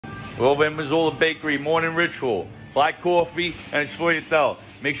We're over at Mazzola Bakery, morning ritual. Black coffee, and it's for your dough.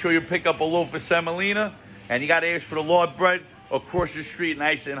 Make sure you pick up a loaf of semolina, and you got to ask for the Lord bread across the street,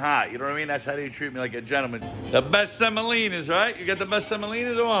 nice and hot. You know what I mean? That's how they treat me, like a gentleman. The best semolinas, right? You got the best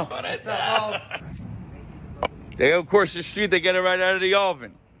semolinas, or what? They go across the street, they get it right out of the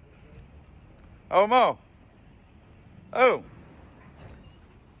oven. Oh, Mo. Oh.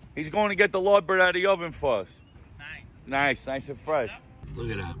 He's going to get the Lord bread out of the oven for us. Nice and fresh. Look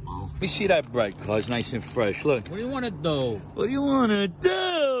at that, Mo. Let me see that bread, cuz. Nice and fresh. Look. What do you want to do? What do you want to do,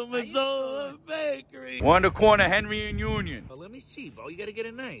 Mazzola Bakery? We're on the corner, Henry and Union. But let me see, bro. You got to get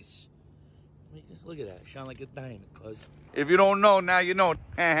it nice. Just look at that. Shine like a diamond, cuz. If you don't know, now you know.